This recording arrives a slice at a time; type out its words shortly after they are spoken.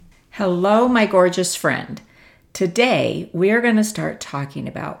Hello, my gorgeous friend. Today, we're going to start talking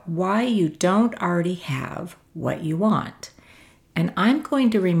about why you don't already have what you want. And I'm going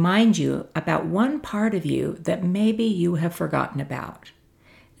to remind you about one part of you that maybe you have forgotten about.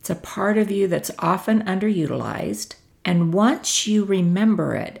 It's a part of you that's often underutilized. And once you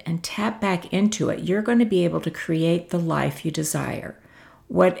remember it and tap back into it, you're going to be able to create the life you desire.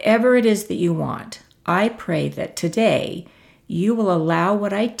 Whatever it is that you want, I pray that today you will allow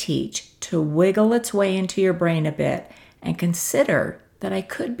what I teach to wiggle its way into your brain a bit and consider that I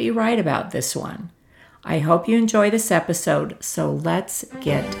could be right about this one. I hope you enjoy this episode, so let's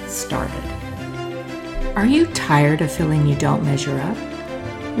get started. Are you tired of feeling you don't measure up?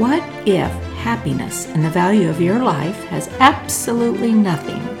 What if happiness and the value of your life has absolutely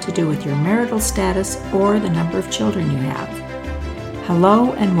nothing to do with your marital status or the number of children you have?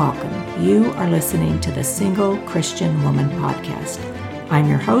 Hello and welcome. You are listening to the Single Christian Woman Podcast. I'm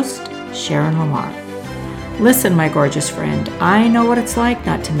your host, Sharon Lamar. Listen, my gorgeous friend, I know what it's like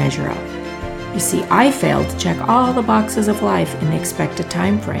not to measure up. You see, I failed to check all the boxes of life in the expected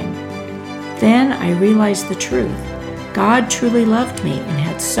time frame. Then I realized the truth. God truly loved me and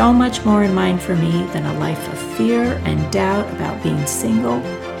had so much more in mind for me than a life of fear and doubt about being single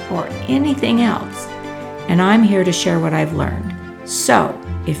or anything else. And I'm here to share what I've learned. So,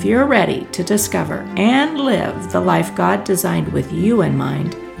 if you're ready to discover and live the life God designed with you in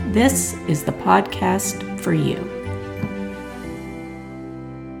mind, this is the podcast for you.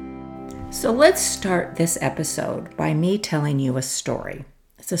 So let's start this episode by me telling you a story.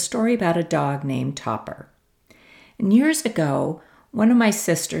 It's a story about a dog named Topper. And years ago, one of my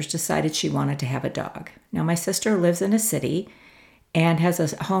sisters decided she wanted to have a dog. Now, my sister lives in a city and has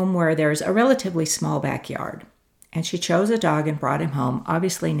a home where there's a relatively small backyard. And she chose a dog and brought him home,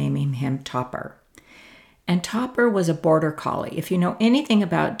 obviously naming him Topper. And Topper was a border collie. If you know anything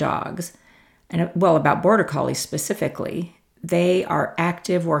about dogs, about border collies specifically, they are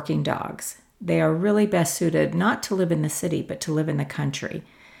active working dogs. They are really best suited not to live in the city, but to live in the country.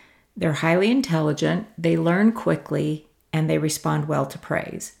 They're highly intelligent, they learn quickly, and they respond well to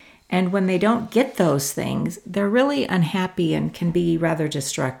praise. And when they don't get those things, they're really unhappy and can be rather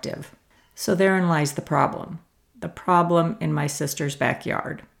destructive. So therein lies the problem. The problem in my sister's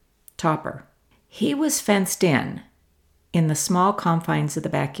backyard. Topper. He was fenced in the small confines of the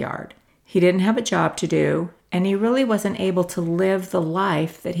backyard. He didn't have a job to do, and he really wasn't able to live the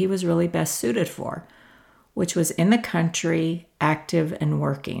life that he was really best suited for, which was in the country, active and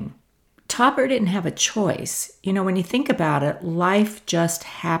working. Topper didn't have a choice. You know, when you think about it, life just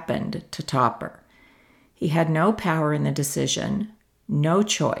happened to Topper. He had no power in the decision, no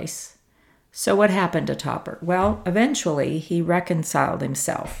choice. So what happened to Topper? Well, eventually he reconciled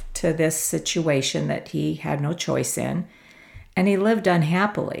himself to this situation that he had no choice in, and he lived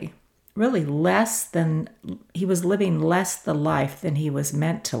unhappily, really he was living less the life than he was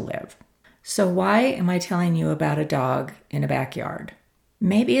meant to live. So why am I telling you about a dog in a backyard?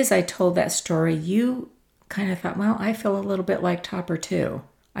 Maybe as I told that story, you kind of thought, well, I feel a little bit like Topper too.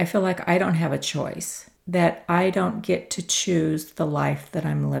 I feel like I don't have a choice, that I don't get to choose the life that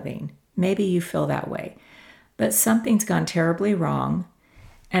I'm living. Maybe you feel that way, but something's gone terribly wrong,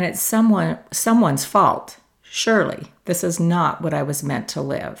 and it's someone's fault. Surely, this is not what I was meant to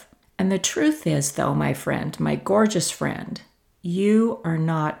live. And the truth is, though, my friend, my gorgeous friend, you are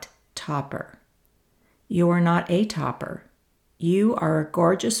not Topper. You are not a Topper. You are a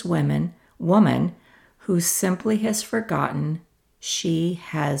gorgeous woman who simply has forgotten she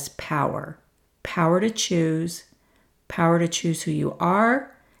has power. Power to choose who you are,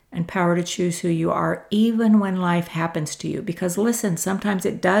 and power to choose who you are even when life happens to you. Because listen, sometimes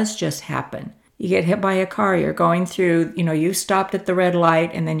it does just happen. You get hit by a car, you're going through, you stopped at the red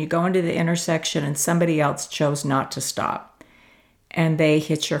light, and then you go into the intersection and somebody else chose not to stop, and they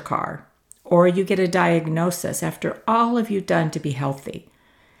hit your car. Or you get a diagnosis after all of you've done to be healthy.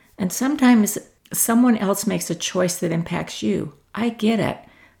 And sometimes someone else makes a choice that impacts you. I get it.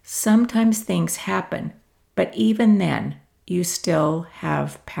 Sometimes things happen, but even then, you still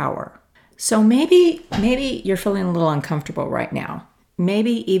have power. So maybe you're feeling a little uncomfortable right now.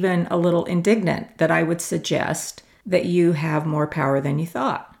 Maybe even a little indignant that I would suggest that you have more power than you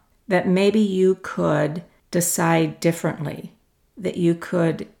thought. That maybe you could decide differently. That you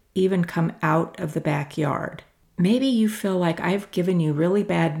could even come out of the backyard. Maybe you feel like I've given you really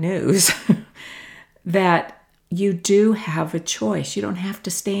bad news. That you do have a choice. You don't have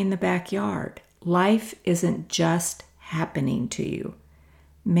to stay in the backyard. Life isn't just happening to you.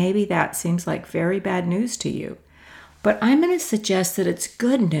 Maybe that seems like very bad news to you. But I'm going to suggest that it's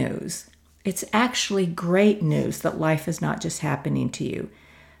good news. It's actually great news that life is not just happening to you.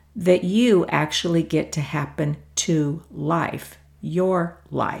 that you actually get to happen to life, your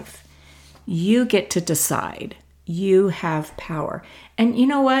life. You get to decide. You have power. And you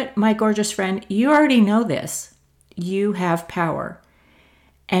know what, my gorgeous friend, you already know this. You have power.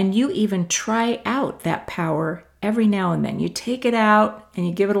 And you even try out that power every now and then. You take it out and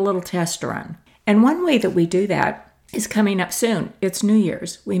you give it a little test run. And one way that we do that is coming up soon. It's New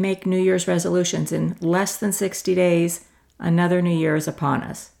Year's. We make New Year's resolutions. In less than 60 days, another New Year is upon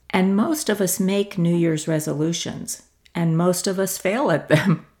us. And most of us make New Year's resolutions, and most of us fail at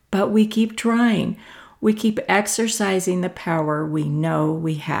them. But we keep trying. We keep exercising the power we know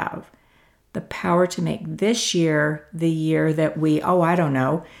we have. The power to make this year the year that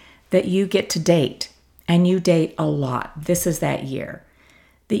that you get to date. And you date a lot. This is that year.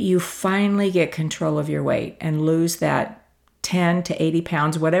 That you finally get control of your weight and lose that 10 to 80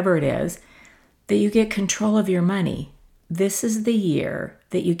 pounds, whatever it is. That you get control of your money. This is the year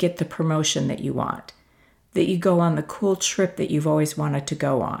that you get the promotion that you want. That you go on the cool trip that you've always wanted to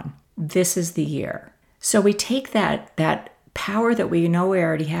go on. This is the year. So we take that power that we know we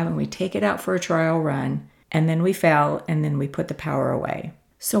already have and we take it out for a trial run, and then we fail, and then we put the power away.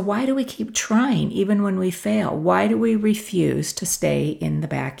 So why do we keep trying even when we fail? Why do we refuse to stay in the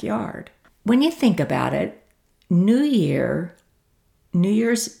backyard? When you think about it, New Year's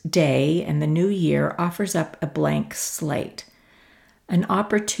Day and the new year offers up a blank slate, an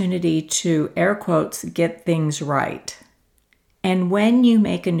opportunity to, air quotes, get things right. And when you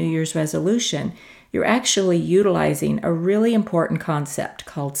make a New Year's resolution, you're actually utilizing a really important concept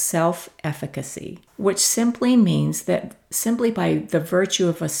called self-efficacy, which simply means that simply by the virtue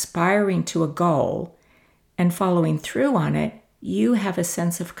of aspiring to a goal and following through on it, you have a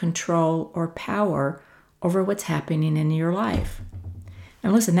sense of control or power over what's happening in your life.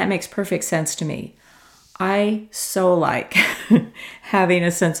 And listen, that makes perfect sense to me. I so like having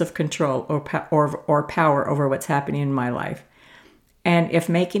a sense of control or power over what's happening in my life. And if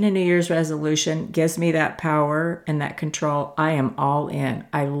making a New Year's resolution gives me that power and that control, I am all in.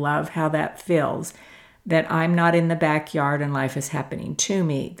 I love how that feels, that I'm not in the backyard and life is happening to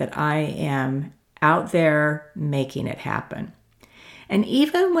me, that I am out there making it happen. And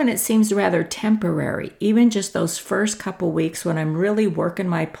even when it seems rather temporary, even just those first couple weeks when I'm really working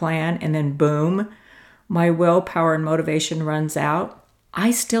my plan and then boom, my willpower and motivation runs out,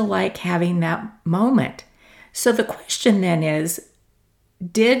 I still like having that moment. So the question then is,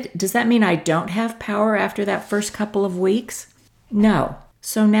 does that mean I don't have power after that first couple of weeks? No.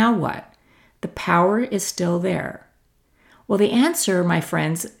 So now what? The power is still there. Well, the answer, my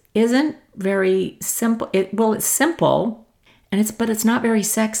friends, isn't very simple. It's simple, but it's not very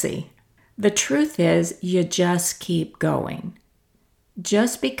sexy. The truth is, you just keep going.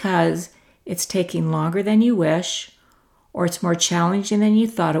 Just because it's taking longer than you wish, or it's more challenging than you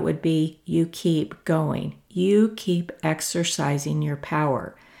thought it would be, you keep going. You keep exercising your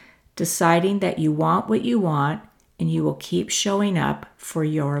power, deciding that you want what you want, and you will keep showing up for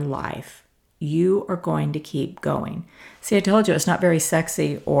your life. You are going to keep going. See, I told you it's not very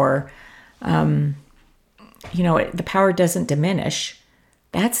sexy, or, the power doesn't diminish.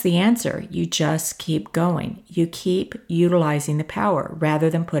 That's the answer. You just keep going. You keep utilizing the power rather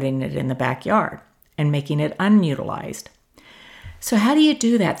than putting it in the backyard and making it unutilized. So how do you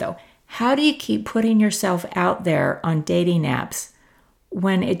do that, though? How do you keep putting yourself out there on dating apps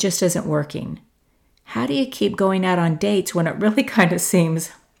when it just isn't working? How do you keep going out on dates when it really kind of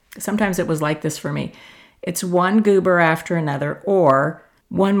seems, sometimes it was like this for me, it's one goober after another or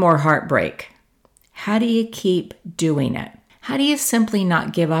one more heartbreak? How do you keep doing it? How do you simply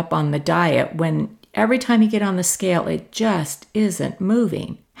not give up on the diet when every time you get on the scale, it just isn't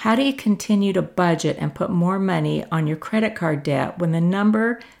moving? How do you continue to budget and put more money on your credit card debt when the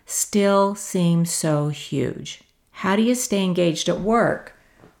number still seems so huge? How do you stay engaged at work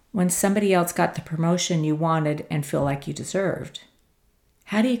when somebody else got the promotion you wanted and feel like you deserved?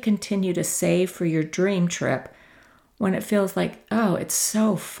 How do you continue to save for your dream trip when it feels like, oh, it's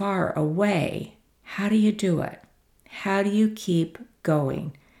so far away? How do you do it? How do you keep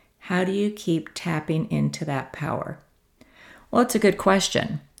going? How do you keep tapping into that power? Well, it's a good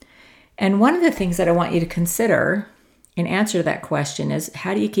question. And one of the things that I want you to consider in answer to that question is,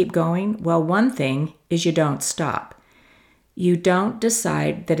 how do you keep going? Well, one thing is you don't stop. You don't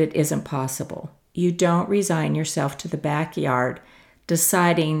decide that it isn't possible. You don't resign yourself to the backyard,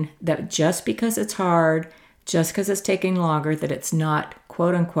 deciding that just because it's hard, just because it's taking longer, that it's not,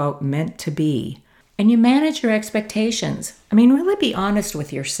 quote unquote, meant to be. And you manage your expectations. Really be honest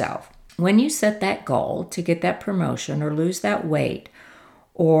with yourself. When you set that goal to get that promotion or lose that weight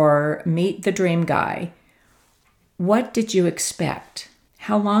or meet the dream guy, what did you expect?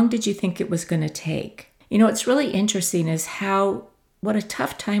 How long did you think it was going to take? You know, what's really interesting is what a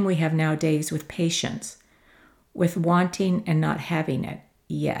tough time we have nowadays with patience, with wanting and not having it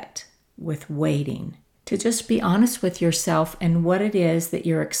yet, with waiting. To just be honest with yourself and what it is that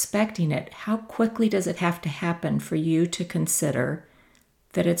you're expecting it. How quickly does it have to happen for you to consider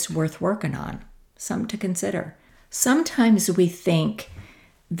that it's worth working on? Something to consider. Sometimes we think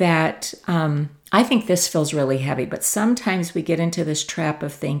that, I think this feels really heavy, but sometimes we get into this trap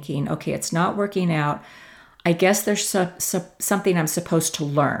of thinking, okay, it's not working out. I guess there's something I'm supposed to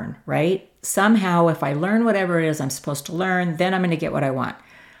learn, right? Somehow, if I learn whatever it is I'm supposed to learn, then I'm going to get what I want.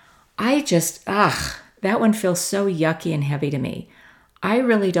 That one feels so yucky and heavy to me. I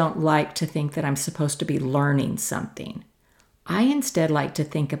really don't like to think that I'm supposed to be learning something. I instead like to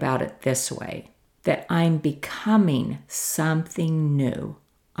think about it this way, that I'm becoming something new.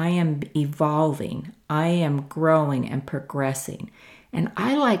 I am evolving. I am growing and progressing. And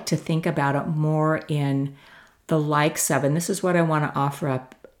I like to think about it more in the likes of, and this is what I want to offer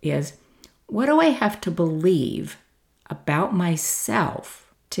up, is what do I have to believe about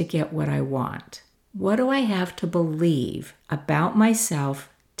myself to get what I want? What do I have to believe about myself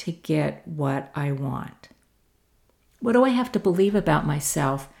to get what I want? What do I have to believe about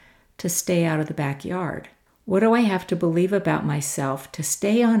myself to stay out of the backyard? What do I have to believe about myself to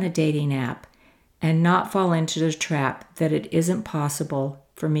stay on a dating app and not fall into the trap that it isn't possible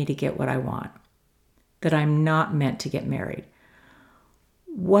for me to get what I want? That I'm not meant to get married?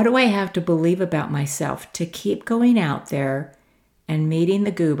 What do I have to believe about myself to keep going out there and meeting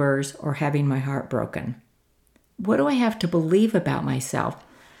the goobers or having my heart broken? What do I have to believe about myself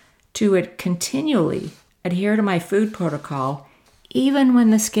to continually adhere to my food protocol even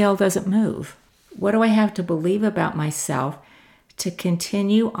when the scale doesn't move? What do I have to believe about myself to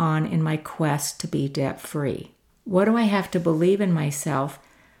continue on in my quest to be debt-free? What do I have to believe in myself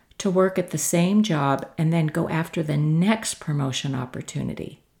to work at the same job and then go after the next promotion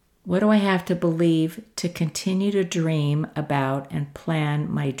opportunity? What do I have to believe to continue to dream about and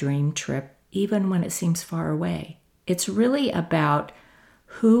plan my dream trip even when it seems far away? It's really about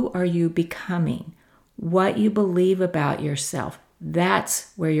who are you becoming, what you believe about yourself.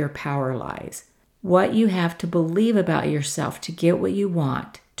 That's where your power lies. What you have to believe about yourself to get what you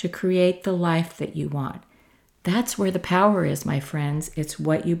want, to create the life that you want. That's where the power is, my friends. It's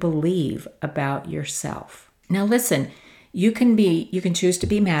what you believe about yourself. Now listen, you can choose to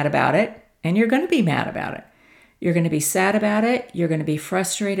be mad about it, and you're going to be mad about it. You're going to be sad about it. You're going to be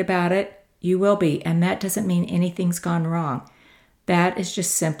frustrated about it. You will be, and that doesn't mean anything's gone wrong. That is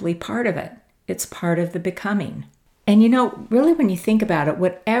just simply part of it. It's part of the becoming. And really when you think about it,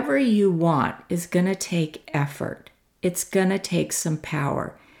 whatever you want is going to take effort. It's going to take some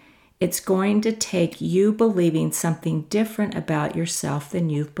power. It's going to take you believing something different about yourself than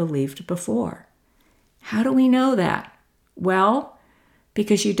you've believed before. How do we know that? Well,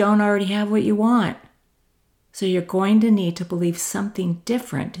 because you don't already have what you want. So you're going to need to believe something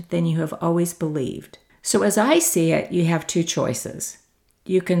different than you have always believed. So as I see it, you have two choices.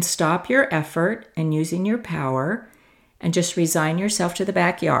 You can stop your effort and using your power and just resign yourself to the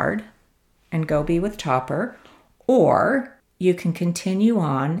backyard and go be with Topper, or you can continue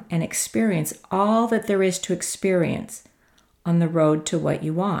on and experience all that there is to experience on the road to what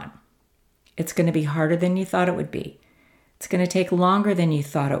you want. It's going to be harder than you thought it would be. It's going to take longer than you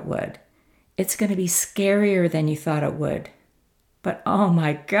thought it would. It's going to be scarier than you thought it would. But oh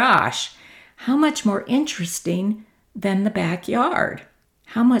my gosh, how much more interesting than the backyard?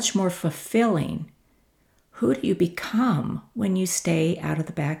 How much more fulfilling? Who do you become when you stay out of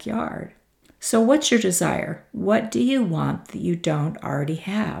the backyard? So what's your desire? What do you want that you don't already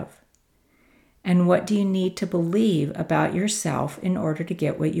have? And what do you need to believe about yourself in order to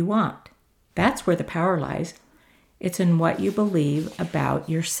get what you want? That's where the power lies. It's in what you believe about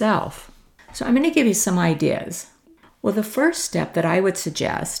yourself. So I'm going to give you some ideas. Well, the first step that I would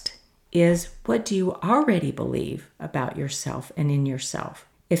suggest is, what do you already believe about yourself and in yourself?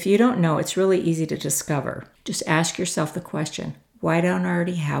 If you don't know, it's really easy to discover. Just ask yourself the question, why don't I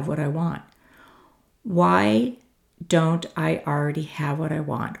already have what I want? Why don't I already have what I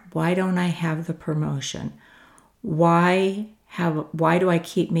want? Why don't I have the promotion? Why do I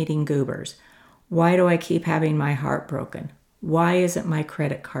keep meeting goobers? Why do I keep having my heart broken? Why isn't my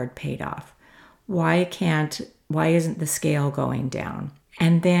credit card paid off? Why isn't the scale going down?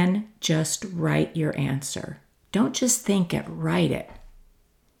 And then just write your answer. Don't just think it, write it.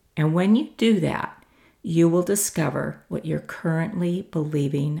 And when you do that, you will discover what you're currently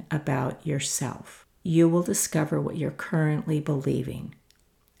believing about yourself. You will discover what you're currently believing.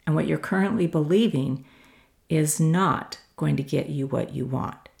 And what you're currently believing is not going to get you what you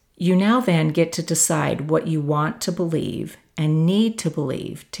want. You now then get to decide what you want to believe and need to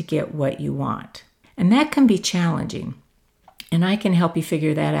believe to get what you want. And that can be challenging. And I can help you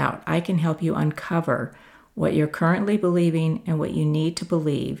figure that out. I can help you uncover what you're currently believing and what you need to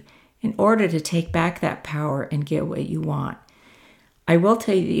believe in order to take back that power and get what you want. I will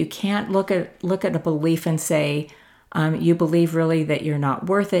tell you that you can't look at a belief and say, you believe really that you're not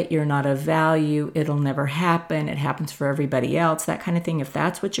worth it, you're not of value, it'll never happen, it happens for everybody else, that kind of thing. If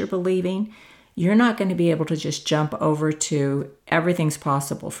that's what you're believing, you're not going to be able to just jump over to everything's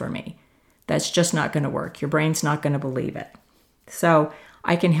possible for me. That's just not going to work. Your brain's not going to believe it. So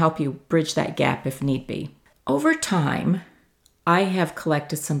I can help you bridge that gap if need be. Over time, I have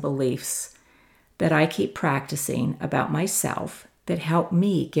collected some beliefs that I keep practicing about myself that help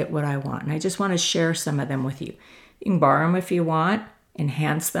me get what I want. And I just want to share some of them with you. You can borrow them if you want,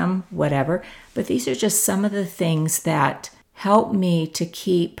 enhance them, whatever. But these are just some of the things that help me to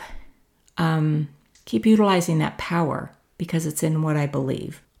keep utilizing that power because it's in what I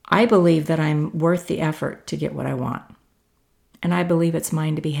believe. I believe that I'm worth the effort to get what I want. And I believe it's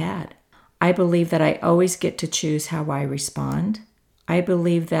mine to be had. I believe that I always get to choose how I respond. I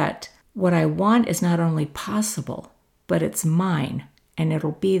believe that what I want is not only possible, but it's mine, and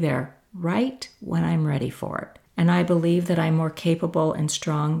it'll be there right when I'm ready for it. And I believe that I'm more capable and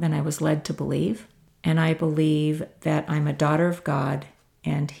strong than I was led to believe. And I believe that I'm a daughter of God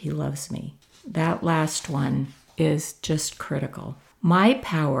and He loves me. That last one is just critical. My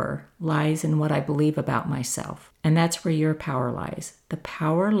power lies in what I believe about myself, and that's where your power lies. The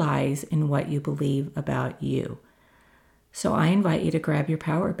power lies in what you believe about you. So I invite you to grab your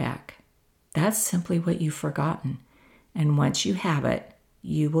power back. That's simply what you've forgotten. And once you have it,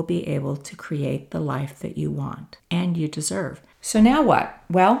 you will be able to create the life that you want and you deserve. So now what?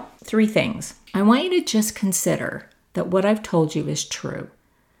 Well, 3 things. I want you to just consider that what I've told you is true.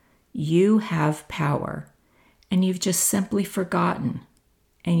 You have power. And you've just simply forgotten,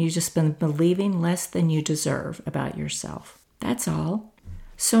 and you've just been believing less than you deserve about yourself. That's all.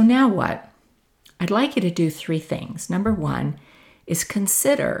 So now what? I'd like you to do 3 things. Number 1 is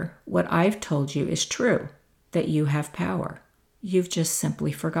consider what I've told you is true, that you have power. You've just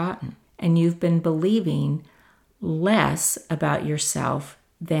simply forgotten, and you've been believing less about yourself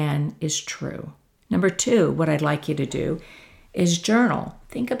than is true. Number 2, what I'd like you to do is journal.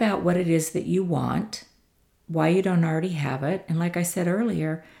 Think about what it is that you want, why you don't already have it, and like I said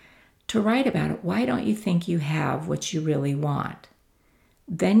earlier, to write about it. Why don't you think you have what you really want?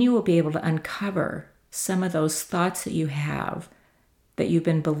 Then you will be able to uncover some of those thoughts that you have that you've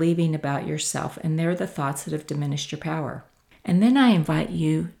been believing about yourself, and they're the thoughts that have diminished your power. And then I invite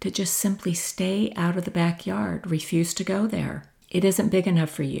you to just simply stay out of the backyard. Refuse to go there. It isn't big enough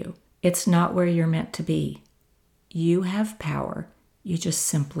for you. It's not where you're meant to be. You have power. You just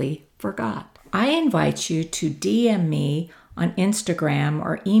simply forgot. I invite you to DM me on Instagram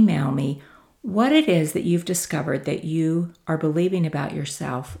or email me what it is that you've discovered that you are believing about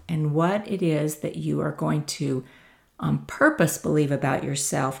yourself and what it is that you are going to on purpose believe about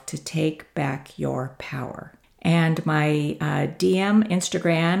yourself to take back your power. And my DM,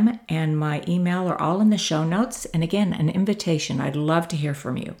 Instagram, and my email are all in the show notes. And again, an invitation. I'd love to hear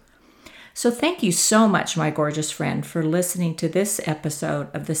from you. So thank you so much, my gorgeous friend, for listening to this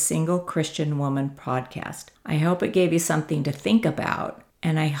episode of the Single Christian Woman podcast. I hope it gave you something to think about,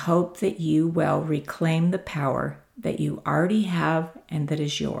 and I hope that you will reclaim the power that you already have and that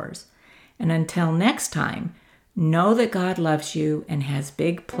is yours. And until next time, know that God loves you and has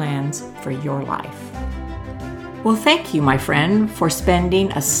big plans for your life. Well, thank you, my friend, for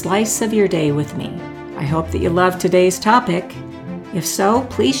spending a slice of your day with me. I hope that you loved today's topic. If so,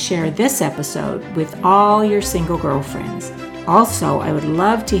 please share this episode with all your single girlfriends. Also, I would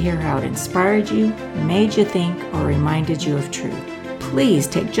love to hear how it inspired you, made you think, or reminded you of truth. Please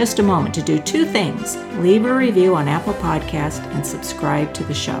take just a moment to do 2 things. Leave a review on Apple Podcast and subscribe to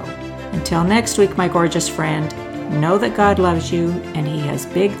the show. Until next week, my gorgeous friend, know that God loves you and He has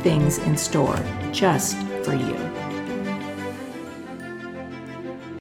big things in store just for you.